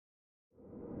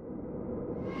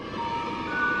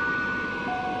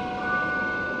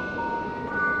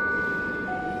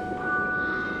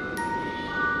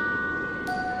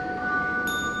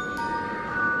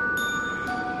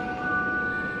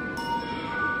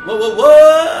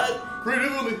What?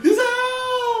 Creative in his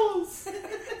house!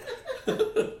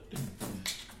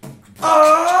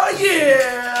 Oh,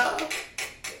 yeah!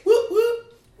 Whoop,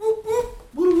 whoop, whoop, whoop,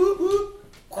 whoop, whoop, whoop.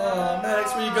 Oh,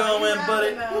 Maddox, where you going,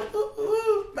 buddy? Whoop, whoop,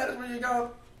 whoop. Maddox, where you going?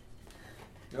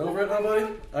 You over it now, buddy?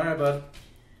 Alright, bud.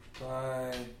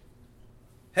 Bye.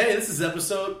 Hey, this is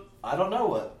episode... I don't know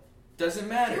what. Doesn't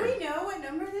matter. Do we know what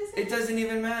number this is? It doesn't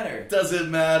even matter. Doesn't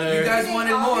matter. You guys Is it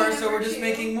wanted coffee more, so number we're just 2?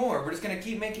 making more. We're just going to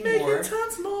keep making Making more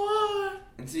tons more.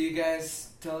 until you guys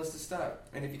tell us to stop.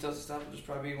 And if you tell us to stop, we'll just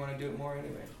probably want to do it more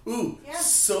anyway. Ooh, Yeah.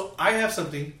 so I have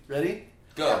something. Ready?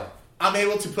 Go. I'm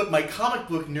able to put my comic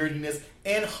book nerdiness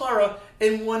and horror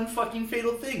in one fucking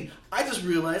fatal thing. I just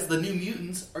realized the New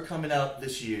Mutants are coming out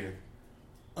this year.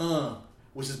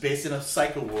 Which is based in a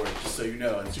Psycho Ward, just so you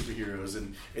know, and superheroes,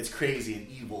 and it's crazy and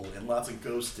evil, and lots of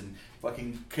ghosts and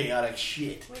fucking chaotic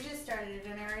shit. We just started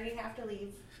and I already have to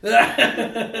leave.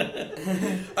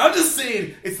 I'm just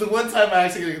saying, it's the one time I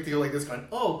actually get to go like this going,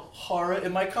 oh, horror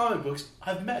in my comic books,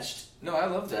 I've meshed. No, I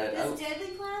love that. Does Deadly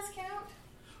Class count?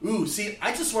 Ooh, see,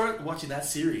 I just started watching that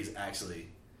series, actually.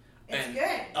 It's And-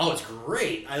 good. Oh, it's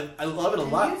great. I love it a The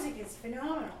lot. music is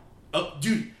phenomenal. Oh,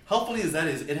 dude, how funny is that?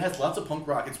 Is it has lots of punk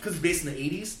rock. It's because it's based in the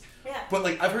 80s. Yeah. But,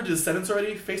 like, I've heard the Descendants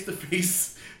already, face to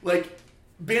face. Like,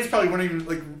 bands probably weren't even,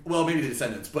 like, well, maybe the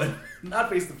Descendants, but not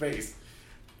face to face.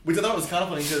 Which I thought was kind of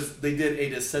funny because they did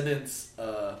a Descendants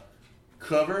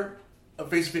cover.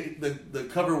 Face to face. The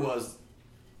cover was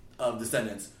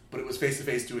Descendants, but it was face to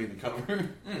face doing the cover.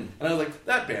 And I was like,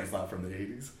 that band's not from the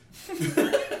 80s.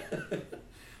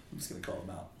 I'm just going to call them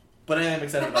out. But I am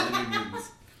excited about the New Mutants.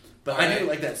 But I do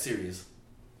like that series.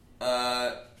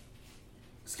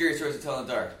 Scary Stories to Tell in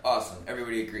the Dark. Awesome.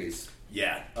 Everybody agrees.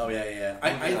 Yeah. Oh, yeah,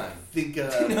 yeah. Moving I on. think...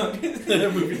 No.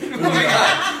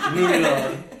 moving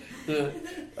on.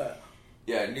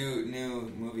 Yeah,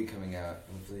 new movie coming out.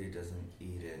 Hopefully it doesn't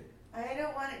eat it. I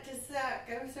don't want it to suck.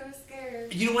 I'm so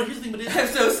scared. You know what? Here's the thing, but I'm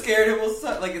so scared it will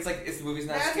suck. Like, it's the movie's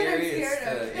not That's scary. what I'm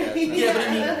scared of. It's not Yeah, but I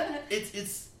scary.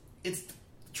 mean, it's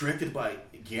directed by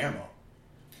Guillermo.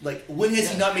 Like, when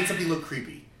has he not made something look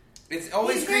creepy? It's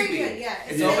always He's very creepy. good, yeah.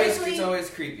 It's Especially- always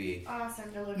creepy.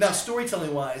 Awesome to look Now, at.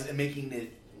 storytelling wise and making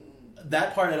it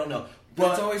that part, I don't know. But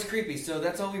But it's always creepy, so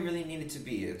that's all we really need it to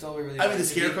be. It's all we really I mean, want the it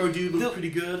to be. Scarecrow dude looked The- pretty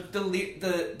good.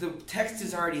 The text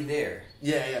is already there.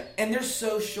 Yeah, yeah. And they're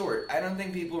so short. I don't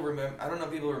think people remember. I don't know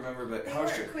if people remember, but They how were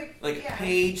short? quick, Like yeah.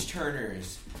 page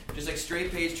turners, just like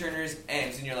straight page turners,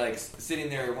 ends, and you're like sitting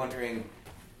there wondering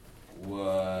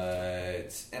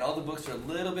what. And all the books are a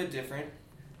little bit different,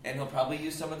 and he'll probably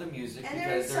use some of the music And because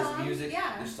there's there's songs, music,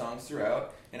 yeah. there's songs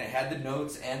throughout, and it had the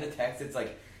notes and the text. It's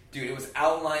like, dude, it was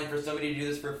outlined for somebody to do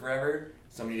this for forever.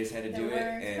 Somebody just had to The do it,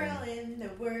 words and crawl in, the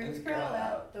words crawl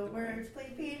out, the words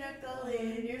play pinochle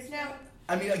in your snow.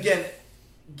 I mean, again,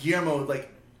 Guillermo, like,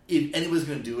 if anyone was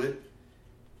going to do it,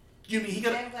 you mean he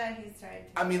got. I'm glad he's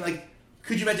tried to. I mean, like,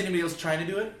 could you imagine anybody else trying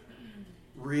to do it?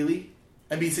 Really?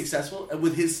 And be successful? And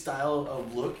with his style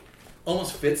of look?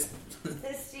 Almost fits.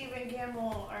 The Stephen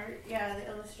Campbell art, yeah, the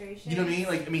illustration. You know what I mean?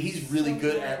 Like, I mean, he's really So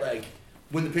good good. at, like,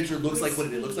 when the picture looks like what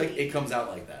it looks like, it comes out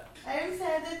like that. I'm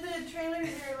sad that the trailers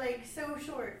are like so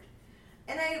short.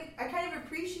 And I kind of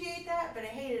appreciate that, but I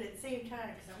hate it at the same time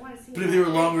because I want to see. But if they were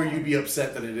longer, you'd be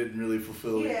upset that it didn't really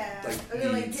fulfill Yeah, like or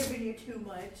they're like needs. giving you too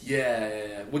much. Yeah, yeah,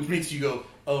 yeah. Which makes you go,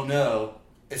 oh no,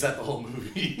 is that the whole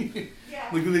movie? Yeah.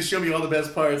 Like when they show me all the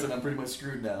best parts and I'm pretty much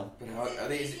screwed now. but how are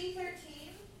they?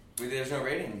 PG-13? There's no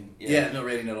rating. Yeah, no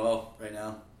rating at all right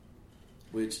now,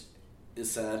 which is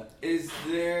sad. Is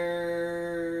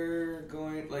there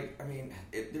going like? I mean,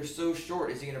 they're so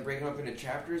short. Is he going to break them up into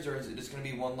chapters, or is it just going to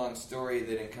be one long story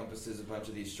that encompasses a bunch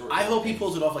of these short? I hope he things?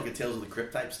 pulls it off like a Tales of the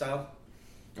Crypt type style,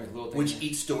 Like little things. which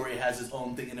each story has its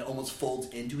own thing and it almost folds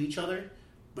into each other,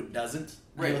 but doesn't.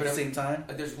 Right, At but the same time.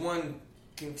 There's one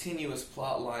continuous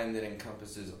plot line that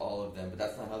encompasses all of them, but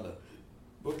that's not how the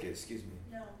book is. Excuse me.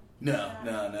 No.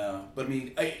 No. But I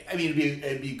mean,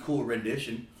 it'd be a cool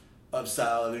rendition of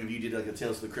style. I mean, if you did like a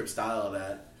Tales of the Crypt style of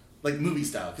that, like movie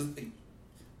style, because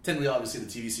technically, obviously, the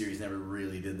TV series never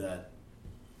really did that.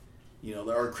 You know,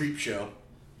 or Creep Show,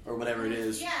 or whatever it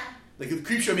is. Yeah. Like the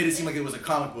Creep Show made it seem like it was a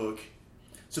comic book,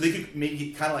 so they could make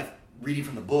it kind of like reading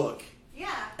from the book Yeah.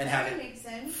 and that have would it make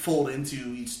sense. fold into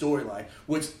each storyline,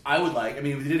 which I would like. I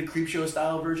mean, if they did a Creep Show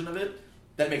style version of it,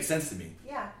 that makes sense to me.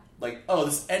 Yeah. Like, oh,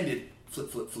 this ended. Flip,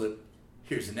 flip, flip.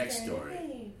 Here's the next story.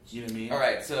 Hey. You know what I mean? All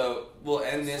right, so we'll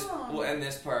end this. Song. We'll end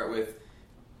this part with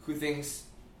who thinks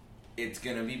it's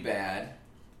gonna be bad,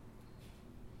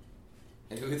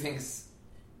 and who thinks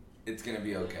it's gonna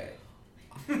be okay,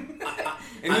 and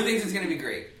who thinks it's gonna be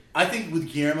great. I think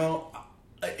with Guillermo,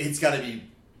 it's got to be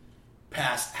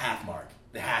past half mark.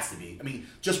 It has to be. I mean,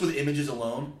 just with the images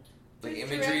alone. Like He's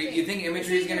imagery, directing. you think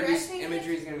imagery Is is he gonna directing be it?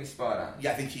 imagery is gonna be spot on?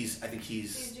 Yeah, I think he's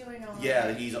He's doing all yeah,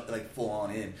 of it. he's like full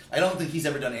on in. I don't think he's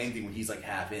ever done anything where he's like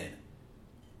half in.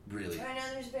 Really. I know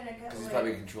there's been a couple. Because he's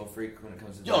probably a control freak when it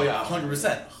comes to. Oh yeah,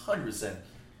 100%, 100%.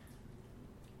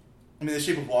 I mean, The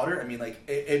Shape of Water. I mean, like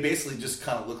it basically just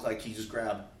kind of looked like he just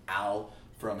grabbed Al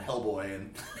from Hellboy,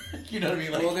 and you know what I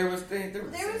mean. Like, Well, there was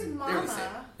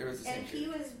Mama, There was the same and he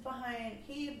was behind.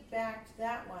 He backed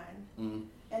that one, mm.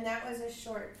 and that was a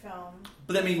short film.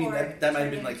 But I mean, before that it might have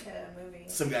turned been like into a movie.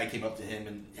 some guy came up to him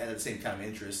and had the same kind of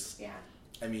interests. Yeah,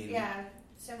 I mean, yeah,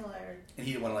 similar. and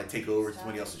he didn't want to like take over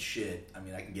somebody else's shit. I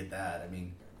mean, I can get that. I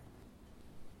mean,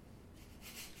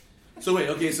 so wait,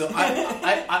 okay, so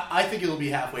I think it'll be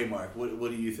halfway mark.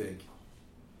 What do you think?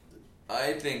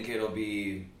 I think it'll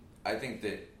be. I think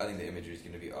the imagery is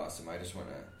going to be awesome. I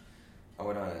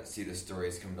want to see the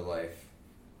stories come to life.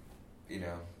 You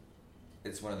know,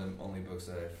 it's one of the only books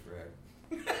that I've read.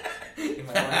 In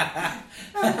my life.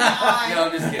 No,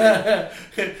 I'm just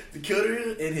kidding.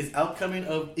 Dakota and his outcoming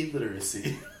of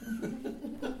illiteracy.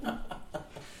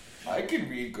 I can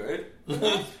read good.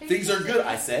 Things are good,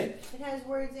 I say. It has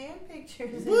words and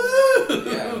pictures. Woo!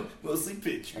 Yeah. Mostly I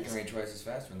pictures. can read twice as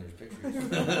fast when there's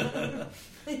pictures.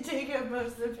 They take up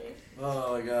most of the pictures.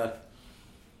 Oh my god.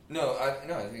 No, I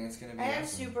think it's gonna be. I have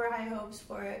awesome. super high hopes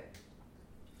for it,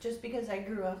 just because I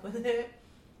grew up with it.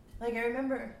 Like I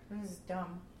remember, this is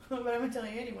dumb, but I'm gonna tell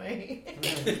you anyway.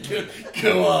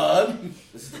 Go on.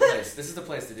 This is the place. This is the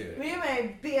place to do it. Me and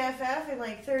my BFF in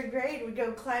like 3rd grade would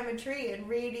go climb a tree and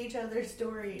read each other's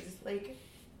stories, like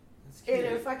That's in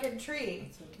cute. a fucking tree.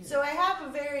 That's so cute. So I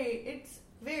have it's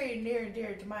very near and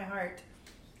dear to my heart.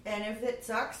 And if it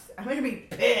sucks, I'm gonna be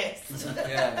pissed.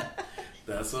 Yeah.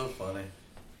 That's so funny.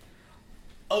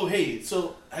 Oh, hey,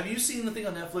 so have you seen the thing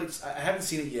on Netflix? I haven't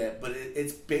seen it yet, but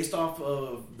it's based off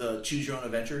of the Choose Your Own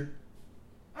Adventure.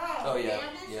 Oh, yeah,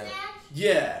 yeah.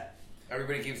 Yeah.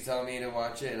 Everybody keeps telling me to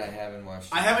watch it, and I haven't watched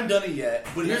it. I haven't done it yet,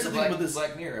 but here's It's the a thing with this.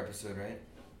 Black Mirror episode, right?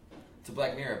 It's a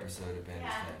Black Mirror episode of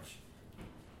Bandersnatch.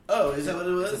 Oh, is that what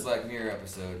it It's a was? Black Mirror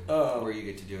episode Oh. where you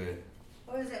get to do it.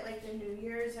 What was it, like the New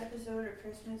Year's episode or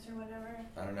Christmas or whatever?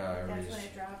 I don't know. Everybody That's when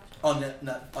just it dropped.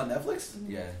 On Netflix?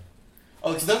 yeah.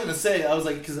 Oh, because I was gonna say, I was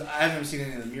like, because I haven't seen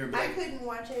any in the mirror. But I like, couldn't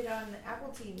watch it on Apple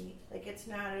TV. Like, it's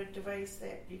not a device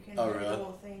that you can Oh, do really? the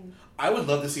whole thing. I would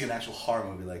love to see an actual horror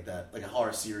movie like that, like a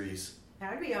horror series.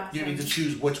 That would be awesome. You know what I mean? To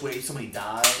choose which way somebody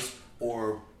dies,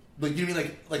 or like you know what I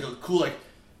mean, like a cool like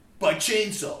by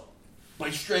chainsaw, by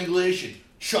strangulation,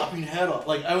 chopping head off.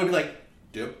 Like I would be like,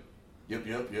 yep. You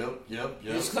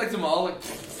just collect them all. Like,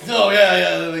 Oh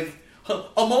yeah, like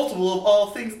a multiple of all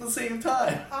things at the same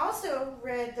time. Also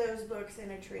read those books in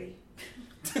a tree.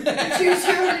 Choose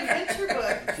your own adventure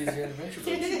book. choose your adventure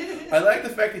books. I like the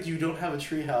fact that you don't have a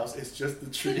tree house; it's just the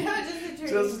tree. No, just a tree.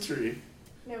 Just a tree.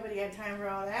 Nobody had time for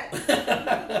all that.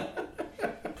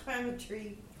 Climb a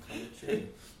tree. I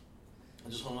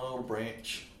just want a little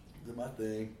branch. Do my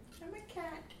thing. I'm a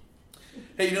cat.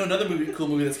 Hey, you know another cool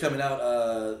movie that's coming out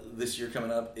this year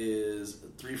coming up is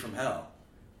 3 from Hell,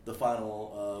 the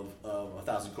final of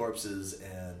 1,000 Corpses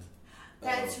and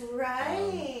That's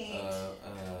right.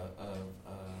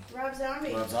 Rob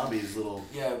Zombie. Rob Zombie's little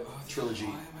Yeah. trilogy.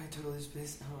 Why am I totally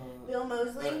spaced? Bill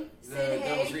Mosley. The Sid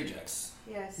Devil's Haig. Rejects.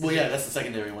 Yes. Well, yeah, that's the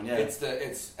secondary one. Yeah. It's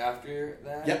after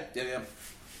that. Yep. Yeah.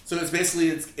 So it's basically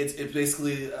it's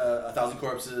basically 1,000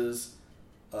 Corpses,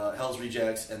 Hell's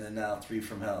Rejects, and then now 3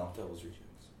 from Hell Devil's Rejects.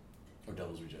 or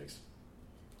Devil's Rejects.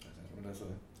 What did I say?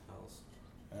 Hells.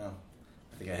 Oh,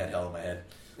 I think I had Hell in my head.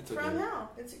 It's From okay. Hell.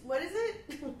 It's what is it?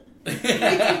 3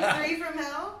 from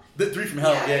Hell. The 3 from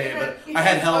Hell. Yeah. But I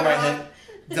had Hell in my head.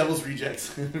 Devil's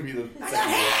Rejects would be the. I got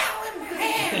hell in my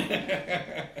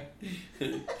head.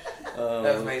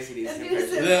 That was my ACDC That's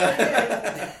impression.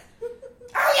 Yeah.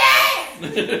 Oh yeah!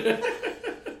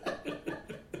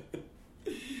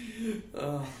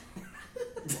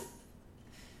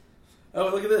 Oh,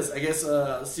 look at this. I guess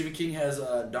Stephen King has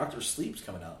Doctor Sleep's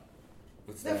coming out.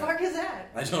 What's The that? fuck is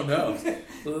that? I don't know.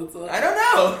 I don't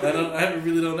know. I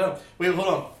really don't know. Wait, hold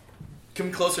on.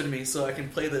 Come closer to me so I can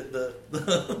play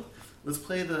the let's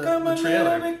play the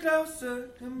trailer. Closer.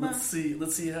 Let's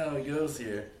see how it goes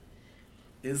here.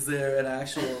 Is there an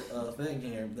actual thing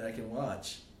here that I can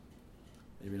watch?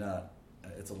 Maybe not.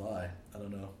 It's a lie. I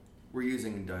don't know. We're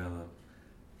using dial-up.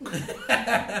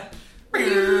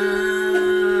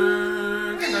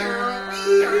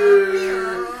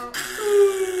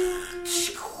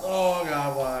 Oh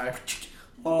God, why?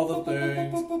 All the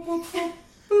things.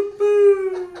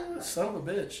 Son of a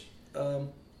bitch. Well,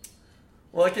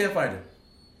 I can't find it.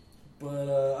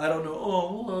 But I don't know.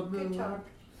 Oh, no. Good talk.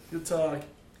 Good talk.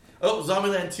 Oh,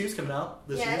 Zombieland 2's coming out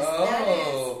this Yes. year.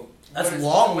 Oh, That's what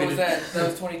long what was waited. that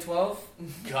was 2012.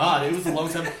 God, it was a long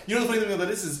time. You know the funny thing about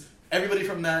this is everybody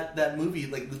from that movie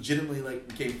like legitimately like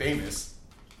became famous,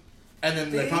 and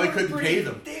then they probably were couldn't pretty- pay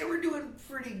them. They were doing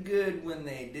pretty good when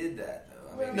they did that,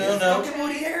 though. I mean, No, it's no. fucking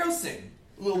Woody Harrelson.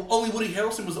 Well, only Woody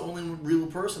Harrelson was the only real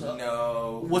person.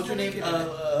 No. What's her name?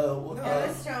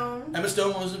 Emma Stone. Emma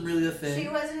Stone wasn't really a thing. She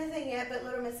wasn't a thing yet, but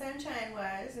Little Miss Sunshine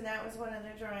was, and that was one of the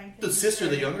drawing things. The sister,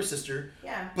 the younger sister.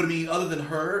 Yeah. But I mean, other than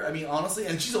her, I mean, honestly,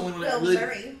 and she's the only one that Bill really.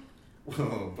 Murray.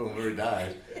 Whoa, Bill Murray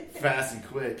died fast and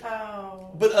quick. Oh.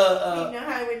 But you know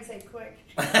how I wouldn't say quick.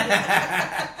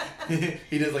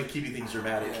 he does like keeping things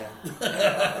dramatic.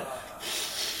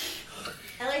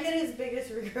 I like that his biggest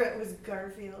regret was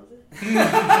Garfield.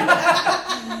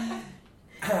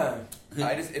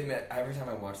 I just admit, every time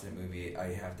I watch that movie,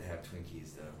 I have to have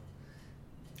Twinkies, though.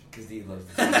 Because he loves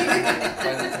the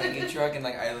Twinkie truck, and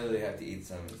like I literally have to eat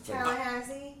some. It's like,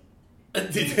 Tallahassee.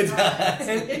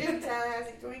 Tallahassee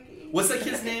Twinkie. What's that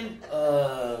kid's name?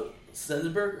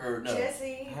 Seisenberg or no?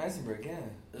 Jesse. Heisenberg, yeah.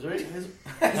 Is it right?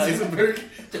 Heisenberg.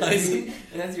 Heisen.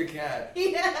 That's your cat.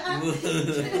 Yeah.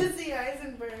 Jesse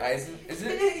Eisenberg. Eisen? Is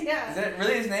it? Yeah. Is that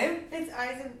really his name? It's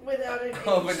Eisen without an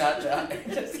Oh, H. but not John.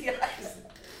 Jesse Eisen.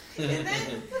 Is it?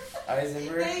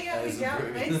 Eisenberg? There you go, we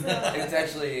got myself. It's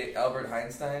actually Albert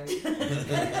Einstein.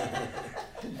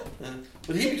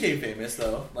 But he became famous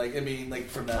though. Like I mean, like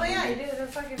from that. Oh yeah, he movie. did a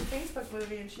fucking Facebook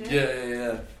movie and shit.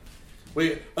 Yeah.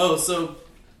 Wait. Oh, so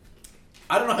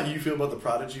I don't know how you feel about the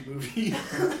Prodigy movie.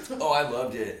 Oh, I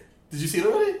loved it. Did you see it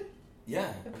already?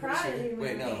 Yeah. The I'm pretty Prodigy sure.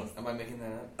 Wait, no. movies. Am I making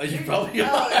that up? You probably Oh,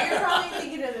 are. you're probably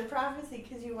thinking of The Prophecy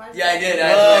because you watched Yeah, I it. did.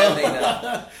 That's what I'm thinking of.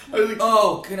 I was like,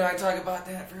 Oh, can I talk about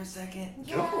that for a second?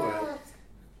 Go for it.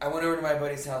 I went over to my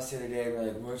buddy's house the other day. We're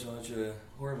like, watch a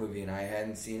horror movie, and I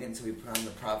hadn't seen it, so we put on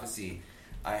The Prophecy.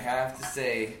 I have to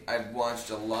say, I've watched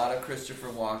a lot of Christopher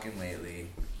Walken lately.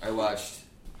 I watched,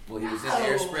 well, he was in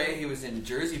Hairspray, he was in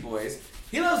Jersey Boys.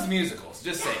 He loves musicals,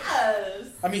 just saying. Yes.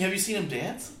 I mean, have you seen him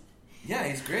dance? Yeah,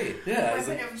 he's great. Yeah. he's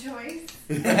Weapon like- of choice.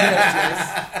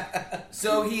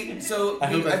 So I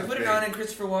hope I that's put a it thing. on, and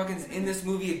Christopher Walken's in this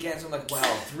movie again. So I'm like, wow,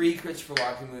 3 Christopher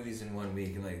Walken movies in 1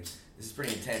 week, and like, this is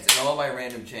pretty intense, and all by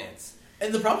random chance.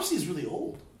 And the prophecy is really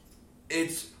old.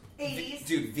 It's 80s.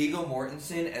 dude, Viggo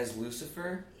Mortensen as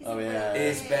Lucifer Oh, yeah.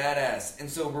 is badass, and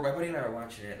so my buddy and I were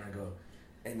watching it, and I go,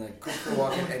 and like Christopher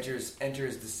Walken enters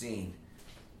the scene,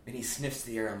 and he sniffs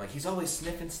the air. I'm like, he's always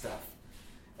sniffing stuff.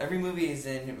 Every movie he's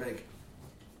in, like,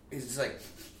 he's just like,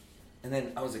 and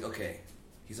then I was like, okay,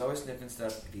 he's always sniffing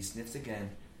stuff. If he sniffs again,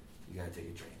 you gotta take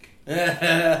a drink.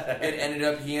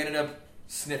 He ended up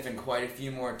sniffing quite a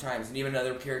few more times, and even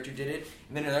another character did it.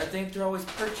 And then another thing, they're always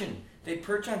perching. They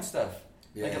perch on stuff,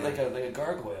 like a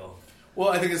gargoyle. Well,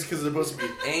 I think it's because they're supposed to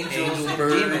be Angels and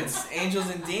birds. demons. Angels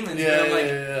and demons. Yeah, But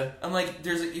yeah. I'm like,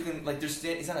 there's you can like there's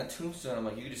he's on a tombstone. I'm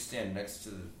like, you can just stand next to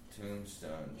the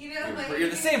tombstone. You know, like- you're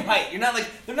the same height. You're not like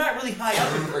they're not really high up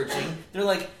and perching. They're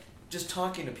like just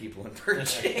talking to people and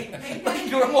perching, like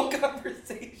normal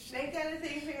conversation. Make that a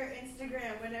thing for your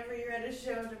Instagram whenever you're at a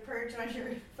show to perch on your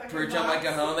fucking Perch on box. like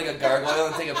a home, like a gargoyle,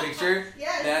 and take a picture.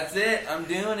 Yes. That's it. I'm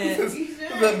doing it. There's You should.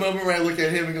 that moment where I look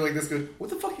at him and go like this, go, what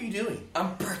the fuck are you doing?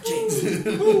 I'm perching.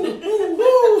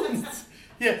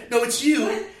 Yeah, no, it's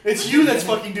you. It's you that's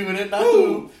fucking doing it, not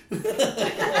who.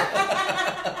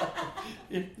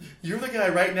 You're the guy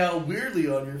right now weirdly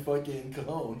on your fucking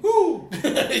cajon. Who?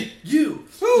 You.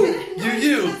 Who?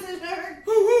 You.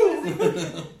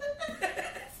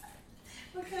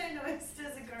 What kind of noise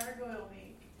does a gargoyle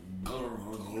make?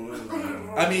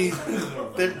 I mean,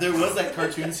 there was that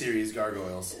cartoon series,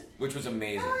 Gargoyles. Which was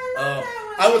amazing. Oh, I love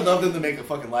that one. I would love them to make a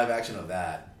fucking live action of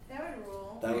that. That would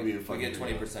rule. That would be a We fucking get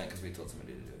 20% because we told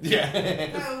somebody to do it.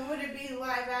 Yeah. Oh, would it be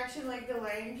live action like the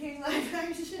Lion King live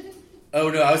action? Oh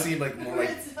no, I was thinking like more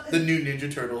like the new Ninja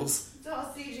Turtles. It's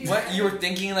all CGI. What you were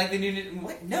thinking like they needed?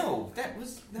 What? No, that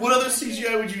was. What other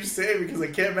CGI would you say? Because I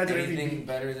can't imagine Anything anything.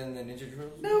 better than the Ninja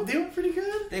Turtles? No, they were pretty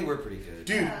good. They were pretty good.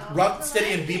 Dude, Wow.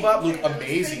 Rocksteady and Bebop look That was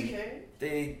amazing. pretty good.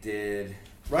 They did.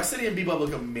 Rocksteady and Bebop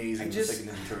look amazing I in the just,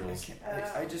 second Ninja Turtles.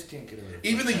 I just can't get over it.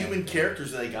 Even the human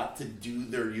characters that they got to do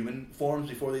their human forms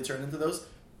before they turned into those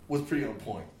was pretty on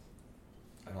point.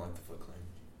 I don't like the Foot Clan.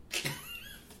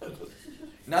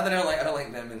 Not that I don't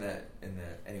like them in that.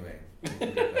 Anyway, we'll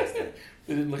get past that.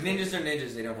 They didn't look Ninjas are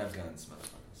ninjas. They don't have guns,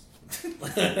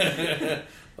 motherfuckers.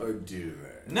 or do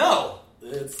they? No,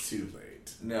 It's too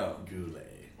late. no. Goulet.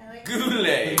 I like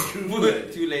Goulet.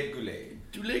 Goulet. Too late,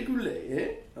 goulet. Goulet, goulet,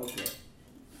 eh? Okay.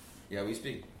 Yeah, we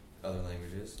speak other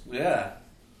languages. Yeah.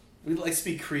 We like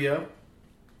speak Creole.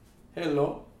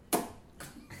 Hello.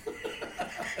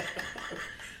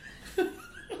 What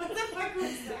the fuck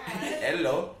was that?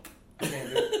 Hello.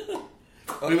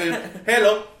 We went,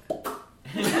 hello.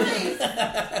 Nice.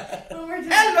 One more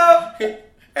time. Hello.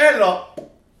 Hello.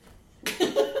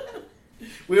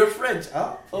 We are French,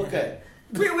 huh? Okay.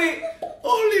 Oui.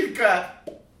 Holy crap.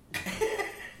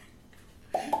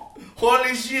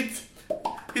 Holy shit.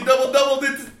 He doubled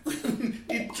it.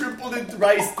 He tripled it,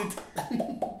 riced it.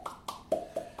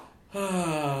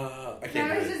 I can't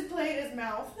Now do he's it. just playing his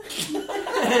mouth.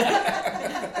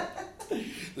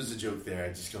 There's a joke there. I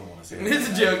just don't want to say it. There's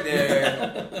a joke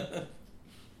there.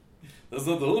 That's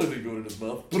not the only thing going in his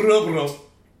mouth. Bro.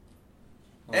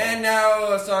 And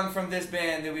now a song from this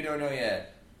band that we don't know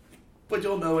yet. But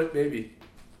you'll know it, maybe.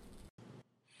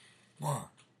 1,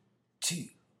 2,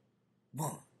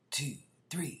 1, 2,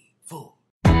 3, 4.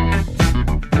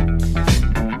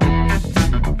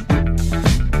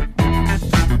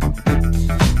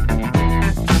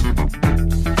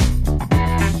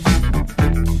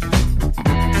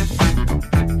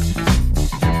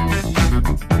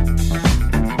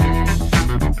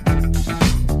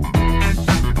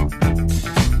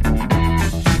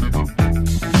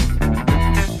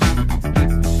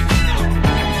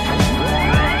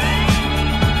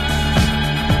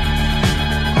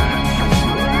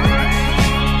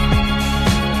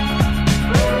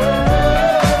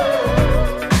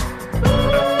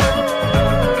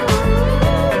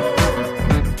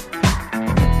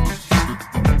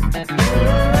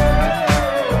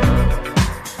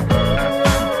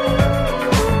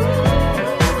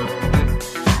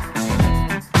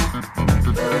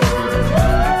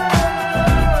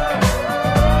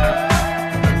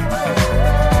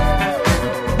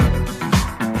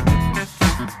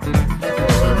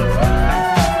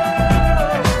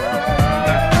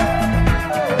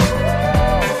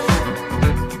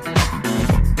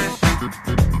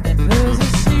 There's a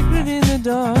secret in the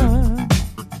dark,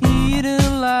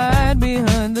 hidden light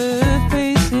behind the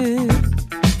faces.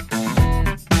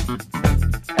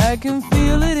 I can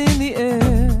feel it in the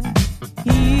air,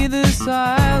 hear the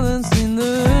silence in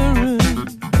the room.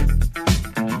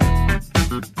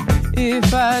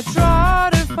 If I try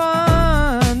to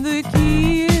find the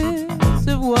keys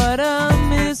of what I'm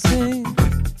missing,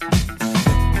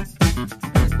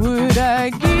 would I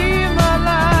give my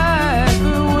life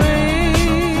away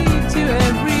to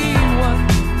everyone?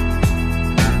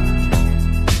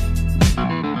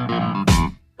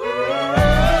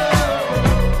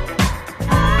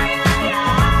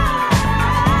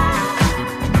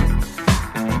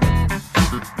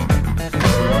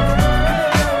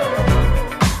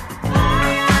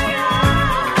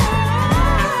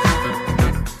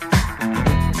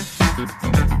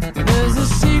 There's a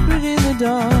secret in the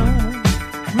dark,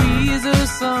 breeze or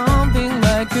something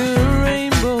like a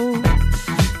rainbow.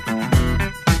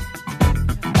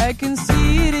 I can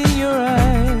see it in your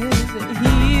eyes,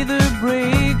 hear the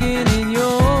breaking in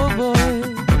your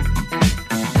voice.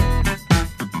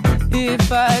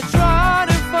 If I try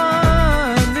to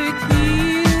find the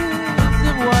keys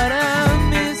of what I'm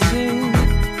missing,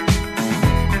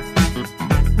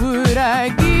 would I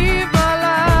give my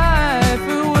life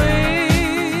away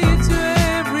to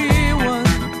everyone?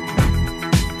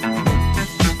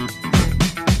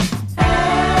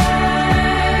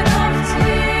 And of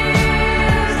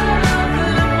tears, I love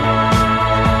them all.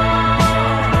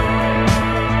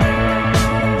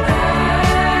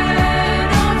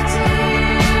 And of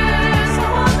tears, I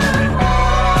want them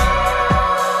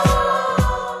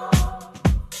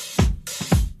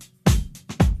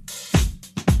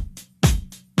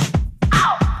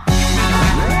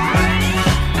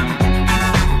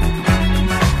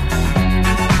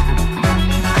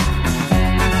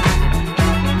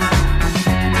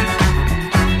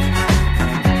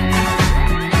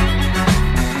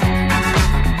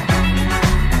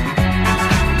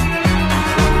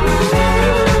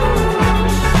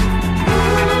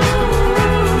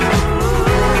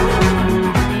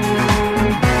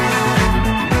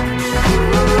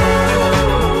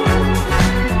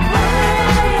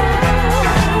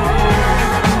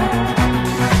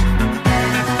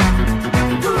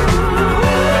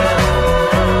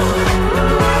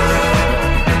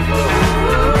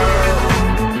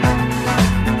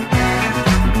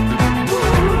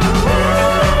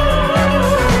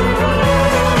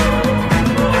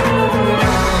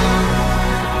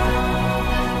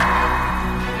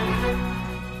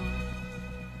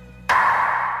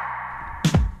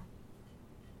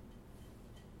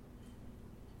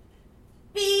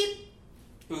Beep.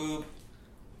 Boop.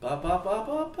 Ba ba ba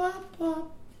ba ba ba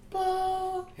ba.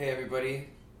 Hey everybody.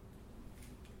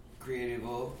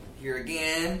 Creatival here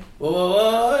again.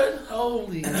 What?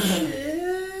 Holy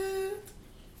shit!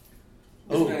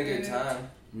 It's been a good time.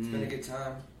 It's been a good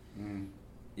time. Mm.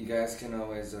 You guys can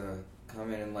always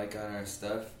comment and like on our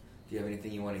stuff. If you have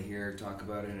anything you want to hear or talk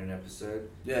about in an episode.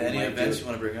 Yeah, any events you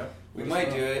want to bring up? We might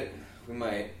do it. We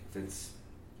might, if it's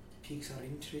piques our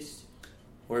interest.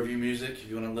 Or review music, if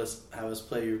you want to have us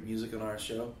play your music on our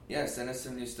show. Yeah, send us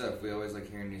some new stuff. We always like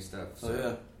hearing new stuff.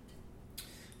 So.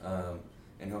 Oh, yeah.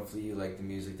 And hopefully you like the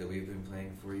music that we've been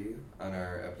playing for you on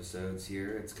our episodes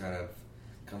here. It's kind of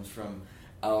comes from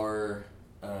our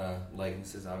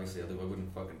likenesses. Obviously, otherwise I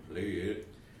wouldn't fucking play it.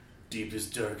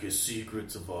 Deepest, darkest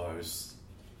secrets of ours.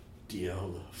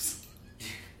 DL loves.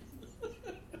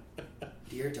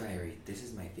 Dear Diary, this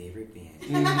is my favorite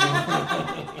band.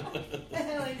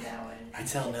 I like that one. I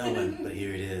tell no one, but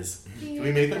here it is. Can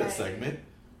we make that a segment?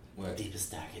 What?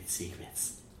 Deepest, darkest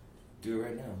secrets. Do it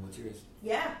right now. What's yours?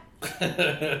 Yeah.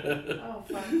 Oh,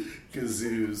 fun.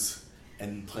 Kazoos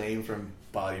and playing from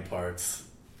body parts.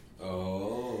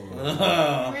 Oh.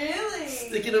 Really?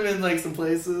 Sticking them in like some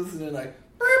places and then like.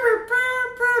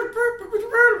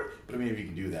 But I mean, if you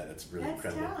can do that, that's really That's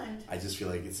incredible. talent. I just feel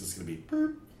like it's just gonna be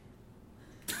burp,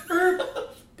 burp,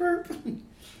 burp,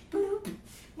 burp.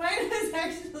 Mine was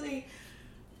actually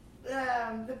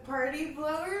the party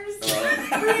blowers.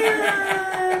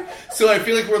 So I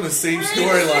feel like we're on the same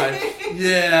storyline.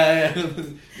 Yeah.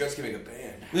 You guys can make a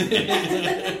band.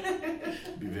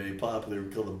 Be very popular.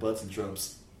 We call them butts and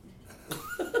trumps.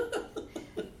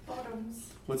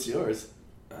 Bottoms. What's yours?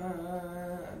 I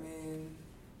mean,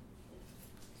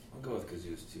 I'll go with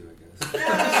Kazoos too, I guess.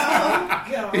 Oh,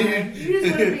 God. You just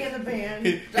want to be in the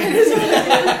band.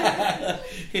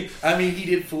 I mean, he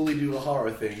did fully do a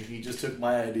horror thing. He just took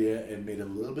my idea and made it a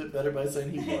little bit better by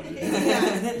saying he wanted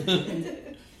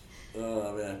it.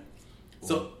 Oh, man.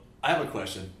 So, I have a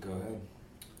question. Go ahead.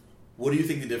 What do you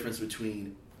think the difference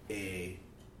between a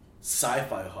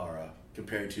sci-fi horror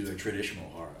compared to a traditional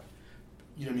horror?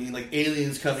 You know what I mean? Like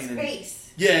aliens coming in.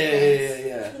 Space.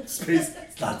 Yeah. Space.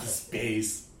 It's not the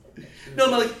space. No,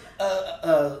 like,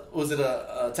 was it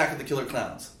Attack of the Killer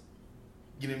Clowns?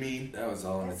 You know what I mean? That was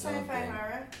all in That's its own sci-fi thing.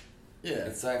 horror. Yeah.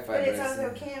 It's sci-fi, But it's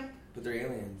also camp. But they're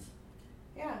aliens.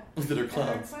 Yeah. That are And they're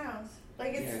clowns. clowns.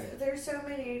 Like, it's, Yeah. there's so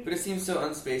many But it seems so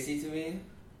unspacey to me.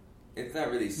 It's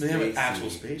not really spacey. They have an actual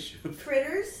spaceship.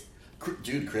 critters.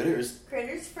 Dude, critters.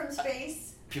 Critters from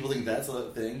space. People think that's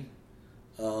a thing.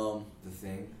 The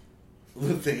Thing.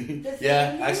 The thing. The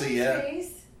Yeah, Thing actually, from yeah.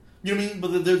 Space. You know what I mean?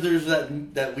 But there's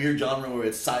that weird genre where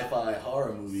it's sci-fi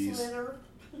horror movies.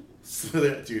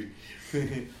 Slither. Dude.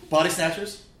 Body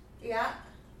Snatchers? Yeah.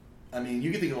 I mean,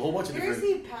 you can think of a whole bunch of You ever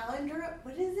different... see Palindrome?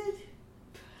 What is it?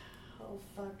 Oh,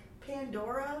 fuck.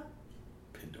 Pandora?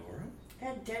 Pandora? It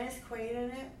had Dennis Quaid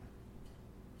in it.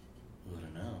 I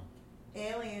don't know.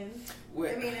 Alien.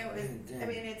 Wait, I mean,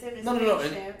 it's in a No.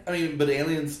 spaceship. I mean, but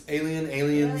Aliens...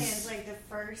 Alien's like the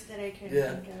first that I could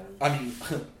Yeah. think of. I mean,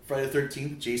 Friday the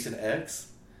 13th, Jason X.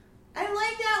 I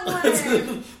like that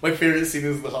one. My favorite scene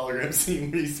is the hologram scene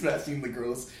where he's smashing the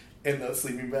girls in the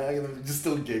sleeping bag and they're just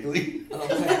still giggling. Oh,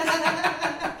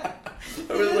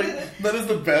 I was like, that is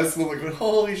the best. I'm like,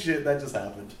 holy shit, that just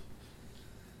happened.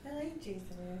 I like Jason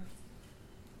X.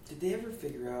 Did they ever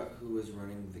figure out who was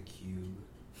running the cube?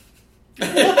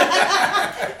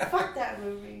 Fuck that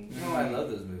movie. No, I love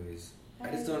those movies. I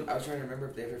just don't. I was trying to remember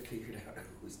if they ever figured out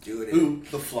who was doing it. Ooh,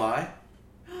 The Fly.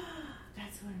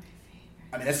 That's one of my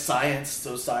favorites. I mean, that's science,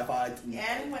 so sci-fi.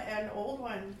 And an old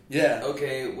one. Yeah.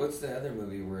 Okay, what's the other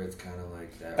movie where it's kind of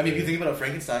like that? I mean, if you where- think about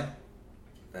Frankenstein,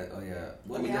 oh yeah,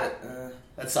 what Yeah.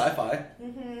 that's sci-fi.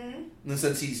 Mm-hmm. In the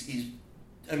sense he's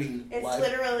I mean, It's live-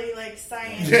 literally like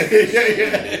science. yeah.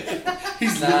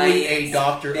 He's literally a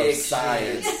doctor of fiction.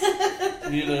 science.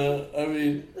 You know, I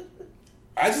mean,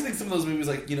 I just think some of those movies,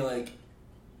 like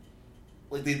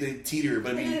they teeter,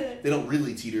 but I mean, they don't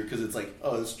really teeter because it's like,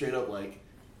 oh, it's straight up like,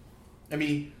 I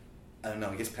mean, I don't know.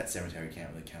 I guess Pet Sematary can't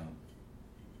really count.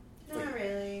 Not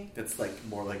really. That's like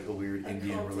more like a weird Like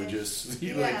Indian cultish. religious,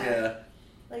 Yeah. like yeah.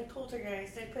 Like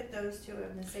Poltergeist. I put those two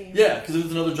in the same. Yeah, because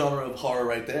there's another genre of horror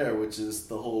right there, which is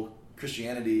the whole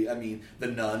Christianity. I mean, The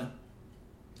Nun,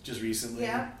 just recently.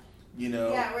 Yeah. You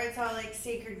know. Yeah, where it's all like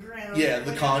sacred ground. Yeah,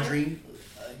 The whatever. Conjuring.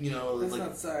 You know, That's like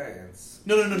not science.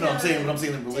 no. I'm saying the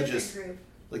Different religious, group.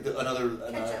 like another.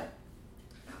 Ketchup.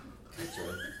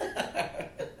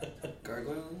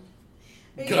 Gargoyle.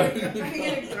 Are you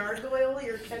gonna gargoyle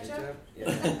your ketchup?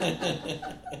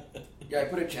 Yeah. Yeah, I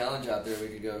put a challenge out there. We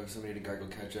could go somebody to gargle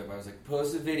ketchup. I was like,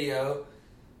 post a video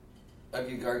of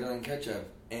you gargling ketchup,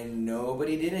 and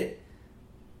nobody did it.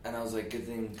 And I was like, good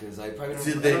thing, because I probably don't,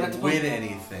 Did I they don't have to win put-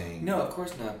 anything? No, of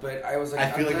course not. But I was like,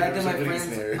 I feel I'm like glad there's that my a winning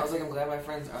friends. scenario. I was like, I'm glad my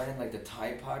friends aren't in like the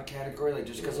Tide Pod category, like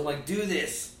just because I'm like, do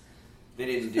this. They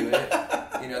didn't do it.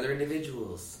 You know, they're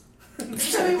individuals.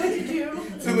 Tell me what to do.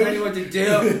 Somebody knew what to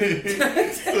do.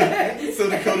 So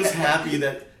Dakota's happy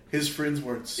that his friends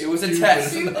weren't. It was a stupid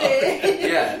test. enough.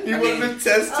 Yeah, He I wasn't mean, been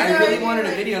tested. I Oh, really no, wanted a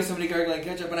like- video of somebody gargling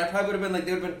ketchup, and I probably would have been like,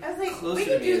 they would have been I was like, closer we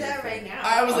to can me do as a that friend. right now.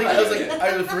 I was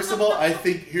like, first of all, I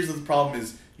think here's the problem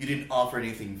is you didn't offer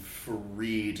anything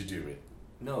free to do it.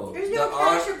 No, There's no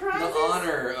cash or prizes? The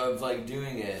honor of like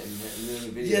doing it and doing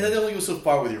a video. Yeah, that only goes so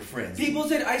far with your friends. People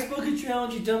said ice bucket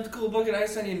challenge. You dumped a cool bucket of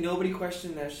ice on you. Nobody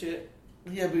questioned that shit.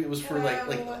 Yeah, but it was for like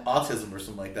autism or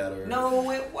something like that, or No,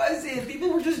 it wasn't.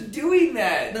 People were just doing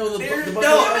that. No, the There's bucket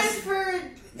no. of It was for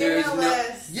There's no-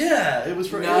 MLS. yeah, it was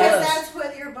for No. Because ALS. that's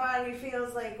what your body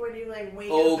feels like when you like wake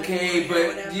up. Okay, in the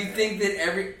morning or but do you whatever. think that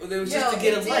it was no, just to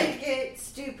get it a did like? get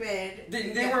stupid.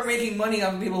 They Yes. weren't making money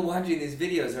off of people watching these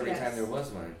videos every Yes. time there was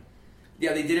one.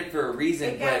 Yeah, they did it for a reason,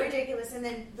 It got but ridiculous, and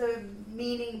then the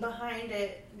meaning behind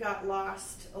it got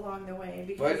lost along the way.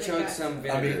 Because but it chug got- some I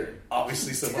vinegar. mean,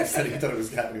 obviously someone said he thought it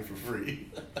was happening for free.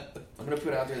 I'm gonna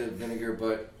put out there that vinegar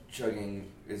butt chugging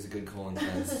is a good colon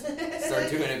cleanse.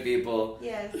 Start doing it, people.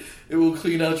 Yes. It will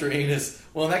clean out your anus.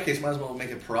 Well, in that case, might as well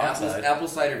make it peroxide. Apple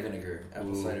cider vinegar.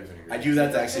 Apple Ooh. cider vinegar. I do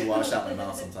that to actually wash out my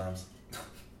mouth sometimes.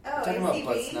 Oh, I'm talking about ACV?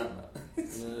 butts, not mouth.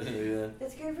 Yeah.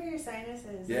 It's good for your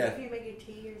sinuses. Yeah. If you make a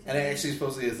tea or something. And it actually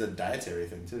supposedly is a dietary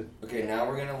thing too. Okay, now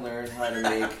we're gonna learn how to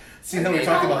make. See how we Okay.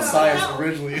 talked about Oh, science no.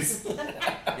 originally.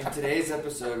 In today's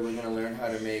episode, we're gonna learn how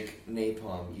to make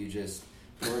napalm. You just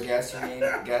pour gasoline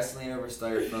over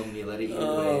styrofoam, and you let it heat away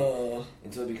Oh.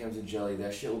 until it becomes a jelly.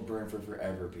 That shit will burn for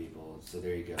forever, people. So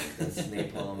there you go. That's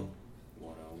napalm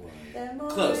 101. The more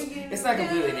Close. you It's not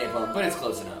completely know. napalm, but it's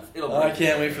close enough. It'll. I burn.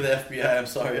 can't wait for the FBI. I'm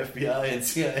sorry, FBI and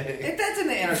CIA. If that's in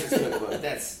the anarchist cookbook,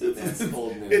 that's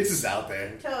old news. It's just out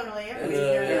there. Totally. Everybody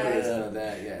Everybody knows. know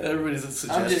that. Yeah. Everybody's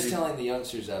suggesting. I'm just telling the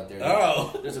youngsters out there. that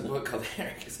Oh. There's a book called The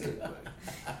Anarchist Cookbook.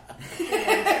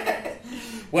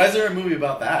 Why is there a movie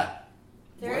about that?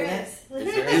 There What? is.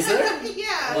 Is there? Is there?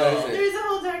 Yeah. What is it? There's a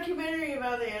whole documentary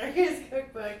about the Anarchist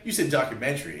Cookbook. You said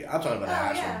documentary. I'm talking about an Oh,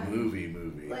 actual yeah.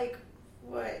 movie. Like,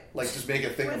 what? Like just make a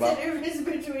thing What's about. the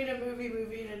difference between a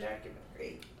movie and a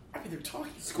documentary? I mean, they're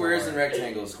talking Squares more. and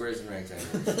rectangles. Squares and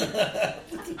rectangles.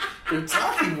 They're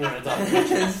talking more than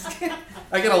documentaries.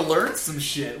 I gotta learn some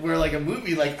shit. Where like a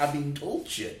movie, like I'm being told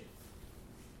shit.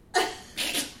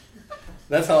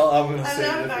 That's how I'm gonna I'm say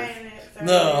not it. buying it. Sorry.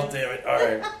 No, damn it. All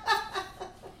right.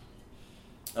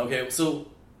 Okay, so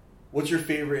what's your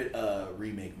favorite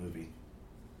remake movie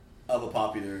of a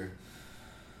popular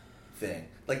thing?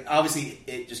 Like, obviously,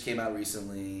 it just came out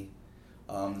recently.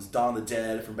 It's Dawn of the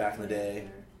Dead from back in the day.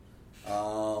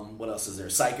 What else is there?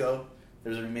 Psycho.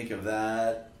 There's a remake of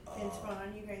that. And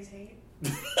Spawn, you guys hate.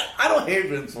 I don't hate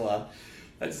Vince Vaughn.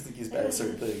 I just think he's bad at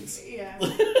certain things. Yeah.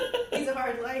 He's a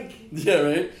hard like. Yeah,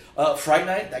 right? Fright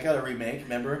Night, that got a remake,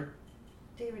 remember?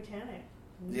 David Tennant.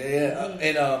 Yeah.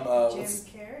 And, Jim what's-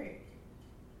 Carrey.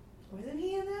 Wasn't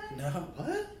he in that? No,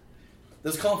 what?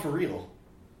 That's Colin for real,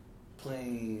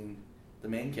 playing the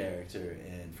main character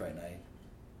in Fright Night.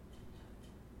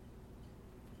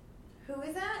 Who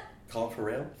is that? Colin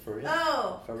Farrell, for real.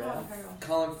 Oh. Farrell? Colin Farrell.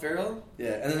 Colin Farrell?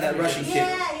 Yeah, and then that Russian kid,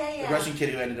 Yeah. the Russian kid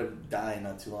who ended up dying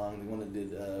not too long, the one that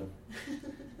did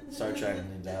Star Trek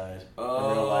and he died in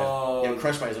real life. Yeah,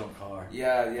 crushed by his own car.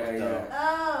 Yeah. Fucked up.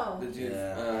 Oh. The dude.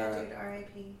 Yeah. Dude,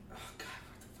 R.I.P. Oh God,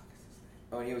 what the fuck is his name?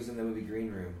 Oh, and he was in the movie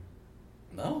Green Room.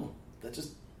 No, that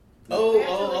just. The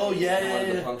Yeah.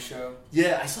 On the punk show.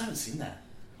 Yeah, I still haven't seen that.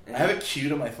 I have it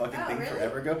queued on my fucking Oh, thing really?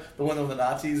 forever ago. The one with the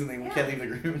Nazis and they Yeah. can't leave the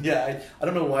room. Yeah, I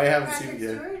don't know why I haven't seen Patrick it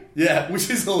yet. Stewart? Yeah, which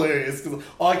is hilarious because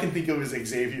all I can think of is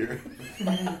Xavier.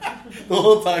 The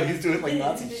whole time he's doing like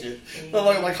Nazi shit.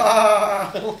 I'm like,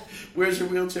 ha! Where's your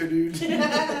wheelchair, dude?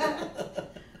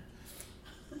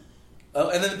 Oh,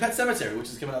 and then Pet Sematary, which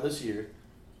is coming out this year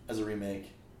as a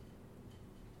remake.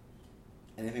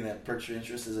 Anything that perks your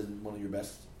interest is in one of your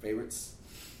best favorites?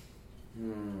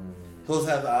 Hills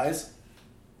Have Eyes.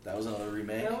 That was another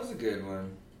remake. That was a good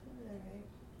one.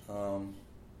 Alright.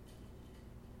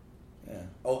 Yeah.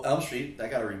 Oh, Elm Street.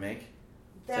 That got a remake.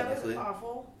 That was Technically.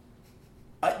 awful.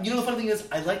 You know the funny thing is,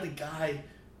 I like the guy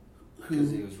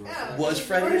Because he who, was Oh, rough. Was he's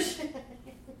Freddy? worse.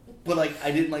 but like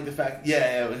I didn't like the fact.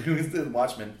 Yeah, who was the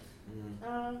Watchmen.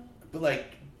 But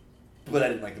I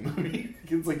didn't like the movie.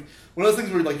 It's like one of those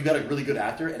things where like you got a really good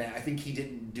actor, and I think he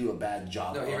didn't do a bad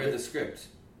job. No, he of read it. the script.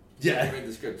 Yeah, He read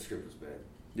the script. The script was bad.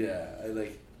 yeah. I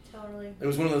like. Totally. It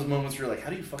was one of those moments where you're like, how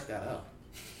do you fuck that up?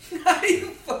 How do you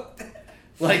fuck that?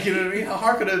 Like, you know what I mean? How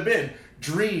hard could it have been?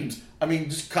 Dreams. I mean,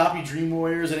 just copy Dream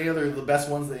Warriors, any other the best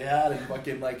ones they had, and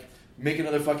fucking like make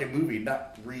another fucking movie,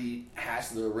 not rehash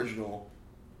the original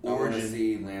I want to origin.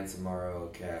 see Lance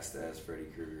Amaro cast as Freddy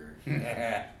Krueger.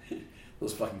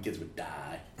 Those fucking kids would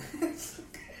die.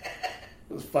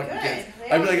 Those fucking Good. kids.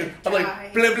 They I'm all like, die.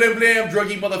 blam, blam, blam,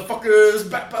 druggy motherfuckers.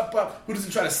 Bap, bap, bap. Who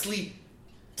doesn't try to sleep?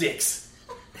 Dicks.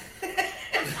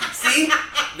 See,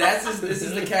 this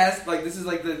is the cast. Like this is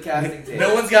like the casting tape.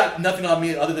 No one's got nothing on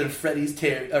me other than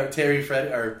Terry Freddy,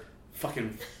 or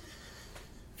fucking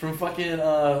from fucking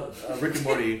Rick and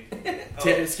Morty.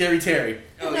 Scary Terry.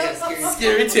 Oh yeah,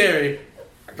 Scary Terry.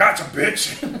 I got you,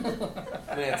 bitch.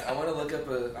 Lance, I want to look up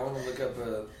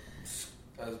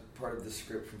a part of the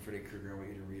script from Freddy Krueger. I want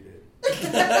you to read it.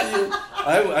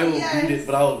 I will Yes. read it,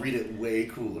 but I'll read it way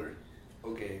cooler.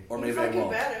 Okay. Or You maybe I fucking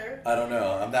won't. better. I don't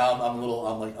know.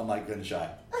 I'm like gun shy.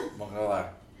 I'm not gonna lie.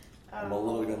 I'm a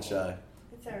little gun shy.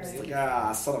 It's It's alright.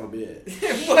 like, son of a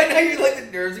bitch. Why now you're like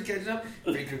the nerves are catching up?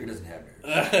 Freddy Krueger doesn't have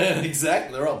nerves.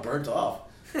 Exactly. They're all burnt off.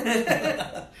 Why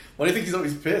do you think he's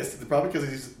always pissed? Probably because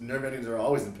his nerve endings are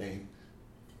always in pain.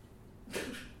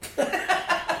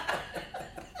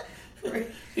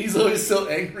 He's always so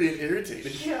angry and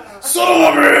irritated. Yeah. Son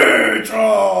of a bitch!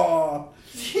 Oh!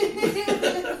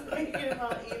 Thinking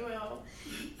about email.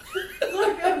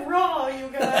 Look, I'm raw, you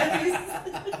guys.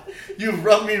 You've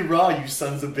run me raw, you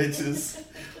sons of bitches.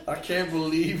 I can't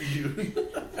believe you.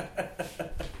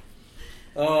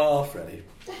 Oh, Freddy.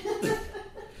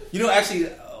 You know, actually,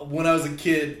 when I was a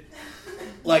kid,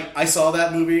 like, I saw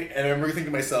that movie, and I remember thinking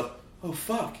to myself, oh,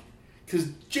 fuck. Because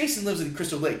Jason lives in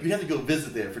Crystal Lake. You'd have to go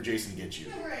visit there for Jason to get you.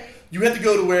 Right. You have to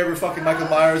go to wherever fucking Michael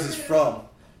Myers is from.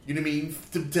 You know what I mean?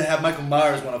 To have Michael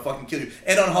Myers want to fucking kill you.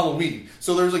 And on Halloween.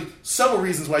 So there's like several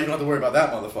reasons why you don't have to worry about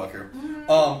that motherfucker.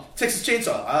 Texas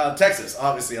Chainsaw. Texas.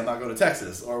 Obviously, I'm not going to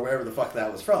Texas or wherever the fuck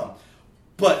that was from.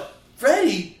 But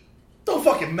Freddy don't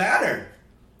fucking matter.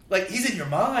 Like, he's in your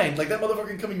mind. Like, that motherfucker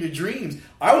can come in your dreams.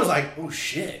 I was like, oh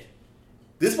shit.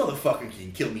 This motherfucker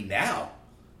can kill me now.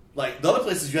 Like, the other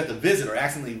places you have to visit or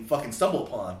accidentally fucking stumble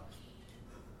upon.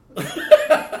 You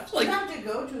Like, have to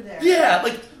go to there. yeah,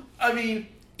 like, I mean,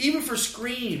 even for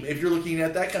Scream, if you're looking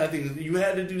at that kind of thing, you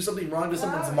had to do something wrong to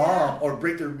someone's Oh, mom yeah. or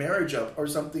break their marriage up or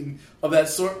something of that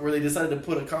sort where they decided to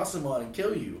put a costume on and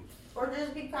kill you. Or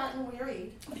just be cotton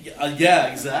weary. Yeah,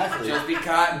 exactly. Just be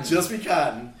Cotton. Just be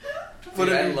Cotton. But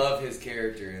Dude, I I mean, love his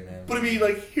character in that. but I mean,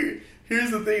 like,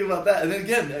 here's the thing about that. And then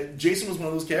again, Jason was one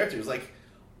of those characters. Like,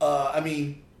 I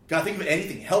mean, God, think of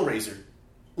anything. Hellraiser.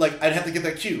 Like, I'd have to get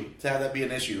that cue to have that be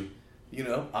an issue. You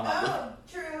know? Oh,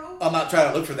 true. I'm not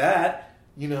trying to look for that.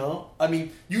 You know? I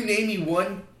mean, you name me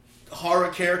one horror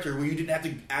character where you didn't have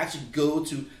to actually go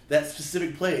to that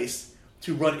specific place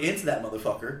to run into that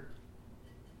motherfucker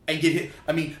and get hit.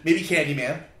 I mean, maybe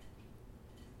Candyman.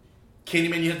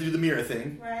 Candyman, you have to do the mirror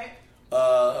thing. Right.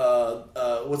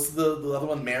 What's the other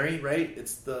one? Mary, right?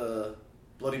 It's the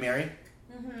Bloody Mary.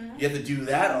 Mm-hmm. You have to do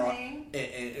that on Thing.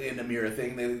 in the mirror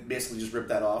thing. They basically just ripped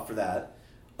that off for that.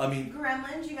 I mean,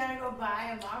 Gremlins, you gotta go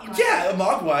buy a mogwai. yeah, a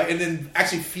mogwai, and then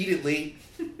actually feed it late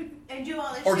And do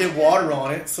all this or shit. get water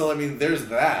on it. So I mean, there's You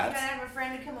gotta that. have a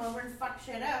friend to come over and fuck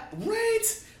shit up. Right?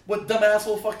 What dumb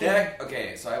asshole fucked that? That,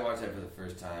 okay, so I watched that for the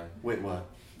first time. Wait, what?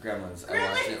 Gremlins. I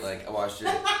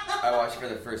watched it for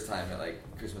the first time at like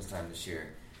Christmas time this year.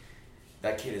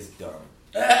 That kid is dumb.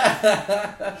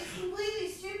 It's completely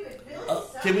stupid. Billy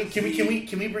sucks.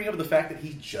 Can we bring up the fact that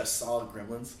he just saw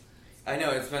Gremlins? I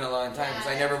know it's been a long time because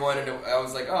I never wanted to. I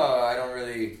was like,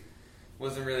 oh,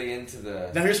 wasn't really into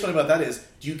the. Now, here's what's funny about that is,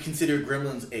 do you consider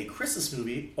Gremlins a Christmas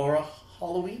movie or a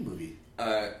Halloween movie?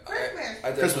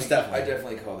 Christmas. Christmas, definitely. I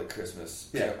definitely called it Christmas.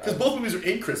 Yeah, because both movies are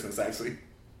in Christmas, actually.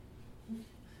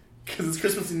 Because it's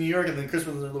Christmas in New York and then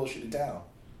Christmas in a little shitty town.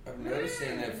 I'm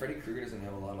noticing that Freddy Krueger doesn't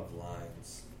have a lot of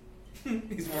lines.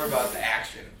 He's more about the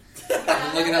action.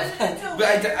 I'm looking up, but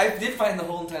I did find the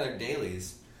whole entire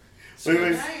dailies. Wait.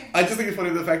 Nice. I just think it's funny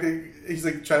the fact that he's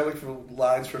like trying to look for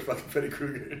lines for fucking Freddy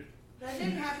Krueger. That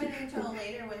didn't happen until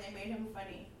later when they made him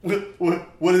funny.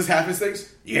 What is half his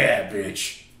things? Yeah,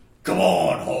 bitch. Come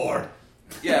on, whore.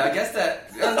 Yeah, I guess that.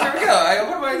 There we go.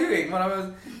 What am I doing when I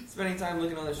was spending time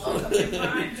looking on this shit?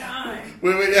 Prime time.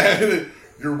 Wait, yeah.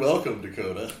 You're welcome,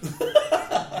 Dakota.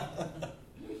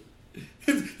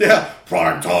 Yeah,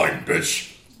 prime time,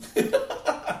 bitch. I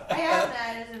have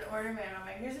that as an ornament on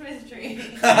my Christmas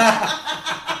tree.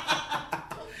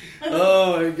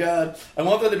 Oh my god. I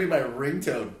want that to be my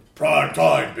ringtone. Prime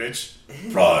time, bitch.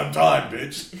 Prime time,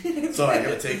 bitch. Sorry, I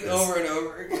gotta take this. Over and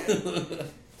over again.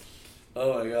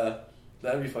 Oh my god.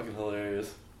 That'd be fucking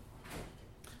hilarious.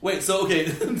 Wait, so okay,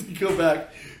 to go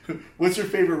back. What's your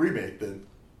favorite remake then?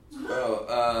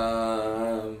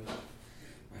 Oh,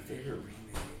 my favorite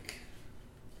remake.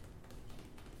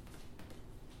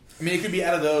 I mean, it could be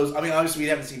out of those. I mean, obviously, we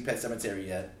haven't seen Pet Sematary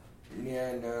yet.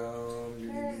 Yeah, no.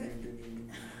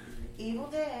 Evil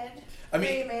Dead. I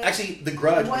mean, remake. actually, The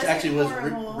Grudge, which Wasn't actually was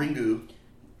horrible. Ringu.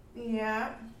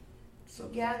 Yeah.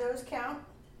 Yeah, those count.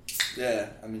 Yeah,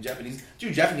 I mean,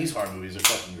 Japanese horror movies are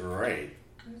fucking great.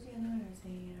 Where's the other one I was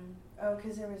thinking of? Oh,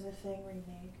 because there was a Thing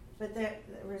remake. But there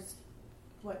was,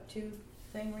 what, 2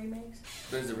 Thing remakes?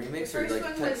 There's a remakes The or first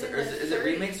like one was in the is it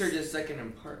remakes 30s. or just second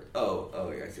and part? Oh,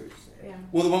 yeah, I see what you're saying. Yeah.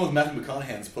 Well, the one with Matthew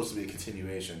McConaughey is supposed to be a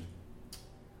continuation.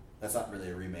 That's not really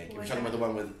a remake. We're What's talking about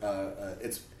that? the one with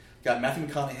it's got Matthew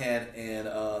McConaughey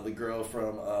and the girl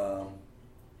from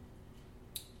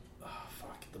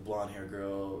the blonde hair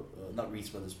girl, not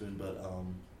Reese Witherspoon, but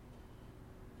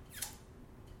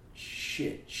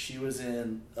she was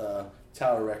in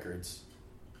Tower Records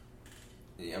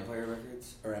The Empire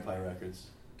Records? or Empire Records.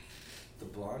 The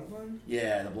blonde one?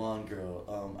 Yeah, the blonde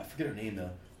girl. I forget her name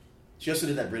though. She also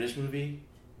did that British movie,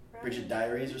 Bridget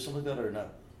Diaries or something like that, or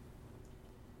not?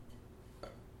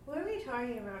 What are we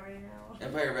talking about right now?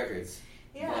 Empire Records.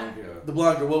 Yeah. Blonde girl. The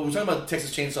blonde girl. Well, we're talking about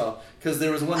Texas Chainsaw because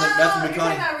there was one that Oh, Matthew you're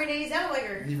talking McConaughey. about Renee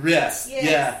Zellweger. Yes, Yes,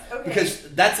 yeah, okay. because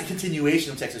that's a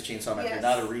continuation of Texas Chainsaw Massacre, Yes.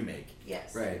 not a remake.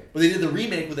 Yes. Right. But they did the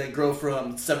remake with that girl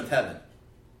from Seventh Heaven,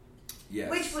 Yes.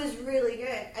 Which was really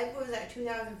good. What was that,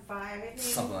 2005, I think?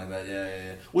 something like that.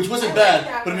 Yeah. Which wasn't I bad, like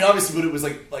that but I mean, one. obviously, but it was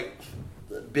like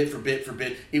bit for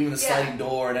bit, even the Yeah. sliding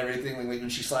door and everything, like when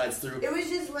she slides through. It was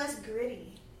just less gritty.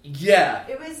 Yeah,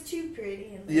 It was too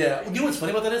pretty. And yeah. You know what's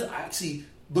funny about that is, I actually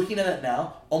looking at it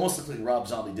now, almost looks like Rob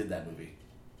Zombie did that movie.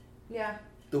 Yeah.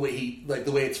 The way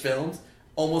the way it's filmed,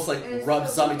 almost like It was Rob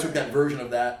so Zombie cool. took that version of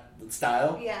that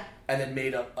style Yeah. and then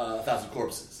made up 1,000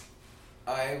 Corpses.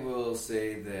 I will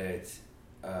say that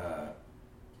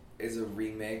is a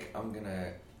remake. I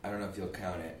don't know if you'll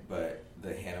count it, but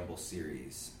the Hannibal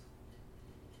series.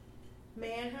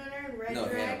 Manhunter and Red No,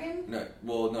 Dragon?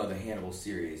 the Hannibal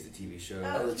series, the TV show.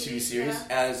 Oh, the TV series? yeah.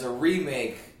 As a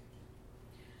remake,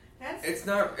 That's, it's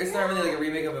not really like a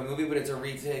remake of a movie, but it's a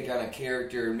retake on a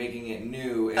character, making it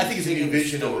new. And I think it's a new taking the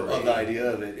vision of story. the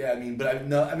idea of it. Yeah, I mean, but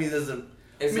there's a.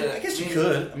 I guess you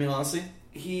could. I mean, honestly,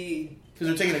 He because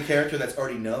they're taking a character that's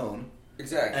already known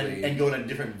exactly and going a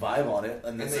different vibe on it.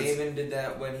 And this they is- even did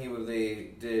that when they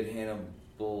did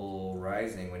Hannibal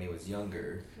Rising when he was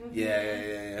younger.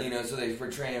 yeah. You know, so they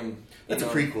portray him. That's a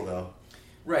prequel, though.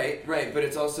 Right, but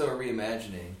it's also a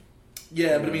reimagining.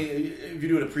 Yeah, but I mean, if you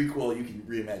do it a prequel, you can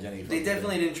reimagine anything. They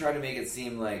definitely didn't try to make it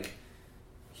seem like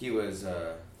he was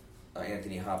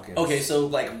Anthony Hopkins. Okay, so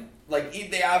like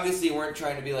they obviously weren't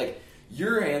trying to be like,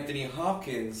 you're Anthony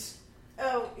Hopkins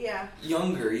Oh, yeah.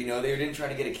 younger. You know, they didn't try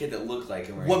to get a kid that looked like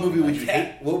him. Or what anything movie would like you that.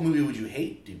 hate? What movie would you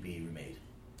hate to be remade?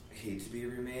 Hate to be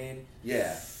remade.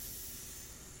 Yeah,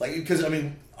 like because I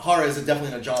mean, horror is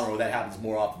definitely a genre where that happens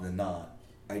more often than not.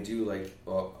 I do like.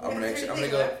 Well, Yeah, I'm gonna is there go.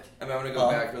 anything left? I'm gonna go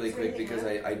back really Is there quick anything because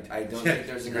I don't Yeah, think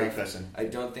there's it's a great enough. question. I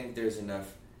don't think there's enough.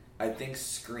 I think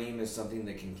Scream is something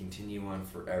that can continue on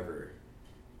forever.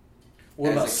 What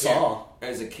As about a Saw?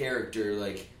 As a character,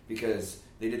 like, because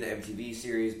they did the MTV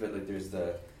series, but like there's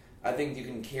the. I think you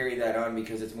can carry that on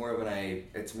because it's more of an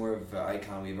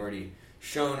icon. We've already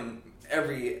shown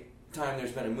every time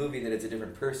there's been a movie that it's a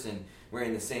different person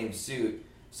wearing the same suit.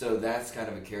 So that's kind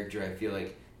of a character I feel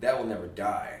like that will never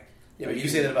die. Yeah, but you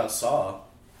say that about Saw.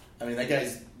 I mean, that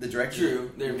guy's the director.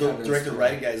 True, they're the kind of director the-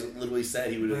 writing guys literally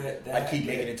said he would. But I keep that-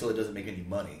 making it until it doesn't make any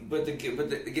money. But it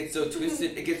gets so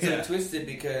twisted. It gets Yeah. so twisted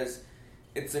because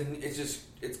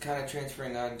it's kind of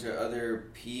transferring on to other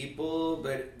people,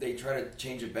 but they try to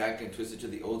change it back and twist it to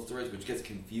the old stories, which gets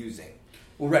confusing.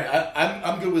 Well, right.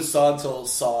 I'm good with Saw until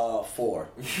Saw 4.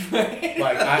 Right?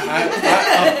 Like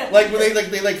I like when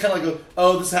they kind of go,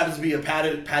 oh, this happens to be a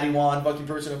Patty Wan fucking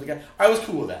person of the guy. I was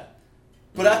cool with that.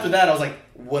 But after that, I was like,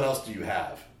 what else do you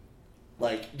have?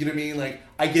 Like, you know what I mean? Like,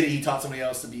 I get it. He taught somebody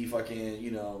else to be fucking,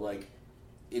 you know, like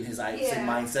in his same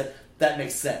mindset. That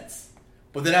makes sense.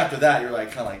 But then after that, you're like,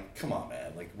 kind of like, come on,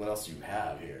 man. Like, what else do you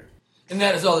have here? And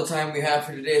that is all the time we have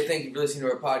for today. Thank you for listening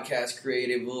to our podcast,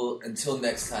 Creative. Until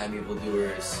next time,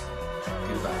 evildoers.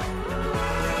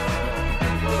 Goodbye.